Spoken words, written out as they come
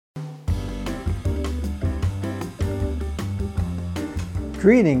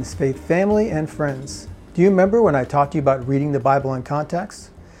Greetings, faith family and friends. Do you remember when I talked to you about reading the Bible in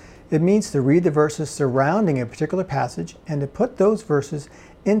context? It means to read the verses surrounding a particular passage and to put those verses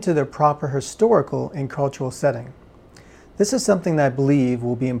into their proper historical and cultural setting. This is something that I believe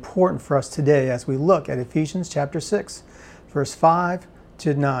will be important for us today as we look at Ephesians chapter 6, verse 5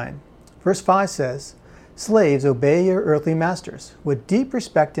 to 9. Verse 5 says, "Slaves, obey your earthly masters with deep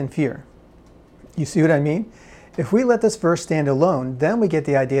respect and fear." You see what I mean? If we let this verse stand alone, then we get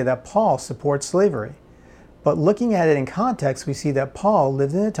the idea that Paul supports slavery. But looking at it in context, we see that Paul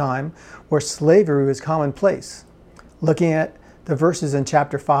lived in a time where slavery was commonplace. Looking at the verses in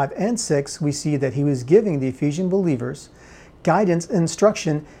chapter 5 and 6, we see that he was giving the Ephesian believers guidance and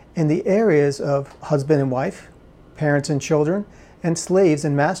instruction in the areas of husband and wife, parents and children, and slaves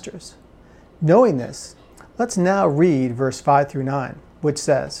and masters. Knowing this, let's now read verse 5 through 9, which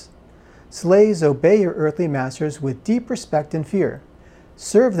says, "Slaves, obey your earthly masters with deep respect and fear.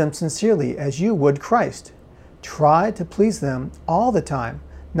 Serve them sincerely as you would Christ. Try to please them all the time,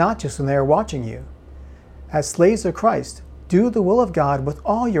 not just when they are watching you. As slaves of Christ, do the will of God with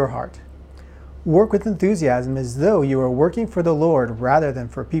all your heart. Work with enthusiasm as though you are working for the Lord rather than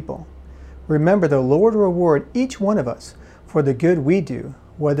for people. Remember, the Lord will reward each one of us for the good we do,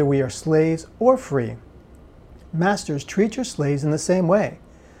 whether we are slaves or free. Masters, treat your slaves in the same way.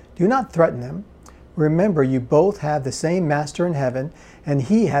 Do not threaten them. Remember, you both have the same master in heaven, and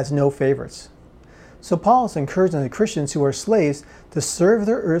he has no favorites." So Paul is encouraging the Christians who are slaves to serve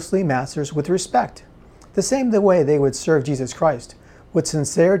their earthly masters with respect, the same way they would serve Jesus Christ, with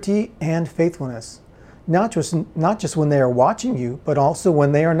sincerity and faithfulness, not just when they are watching you, but also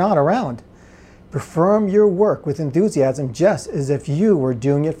when they are not around. Perform your work with enthusiasm just as if you were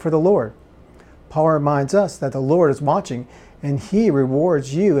doing it for the Lord. Paul reminds us that the Lord is watching, and he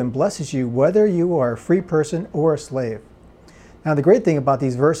rewards you and blesses you whether you are a free person or a slave. Now, the great thing about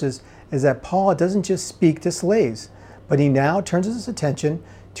these verses is that Paul doesn't just speak to slaves, but he now turns his attention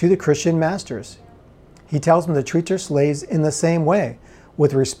to the Christian masters. He tells them to treat their slaves in the same way,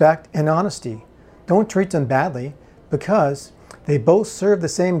 with respect and honesty. Don't treat them badly, because they both serve the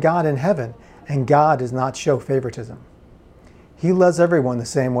same God in heaven, and God does not show favoritism. He loves everyone the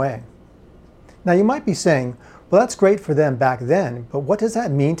same way. Now, you might be saying, well, that's great for them back then, but what does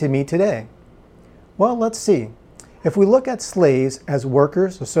that mean to me today? Well, let's see. If we look at slaves as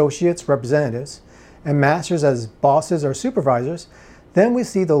workers, associates, representatives, and masters as bosses or supervisors, then we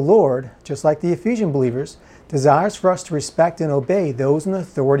see the Lord, just like the Ephesian believers, desires for us to respect and obey those in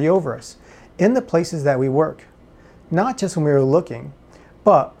authority over us in the places that we work. Not just when we are looking,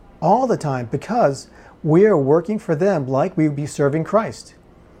 but all the time, because we are working for them like we would be serving Christ.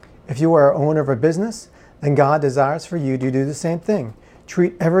 If you are an owner of a business, then God desires for you to do the same thing.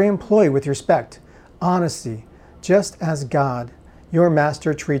 Treat every employee with respect, honesty, just as God, your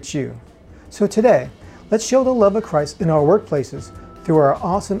master, treats you. So today, let's show the love of Christ in our workplaces through our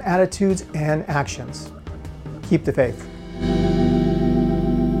awesome attitudes and actions. Keep the faith.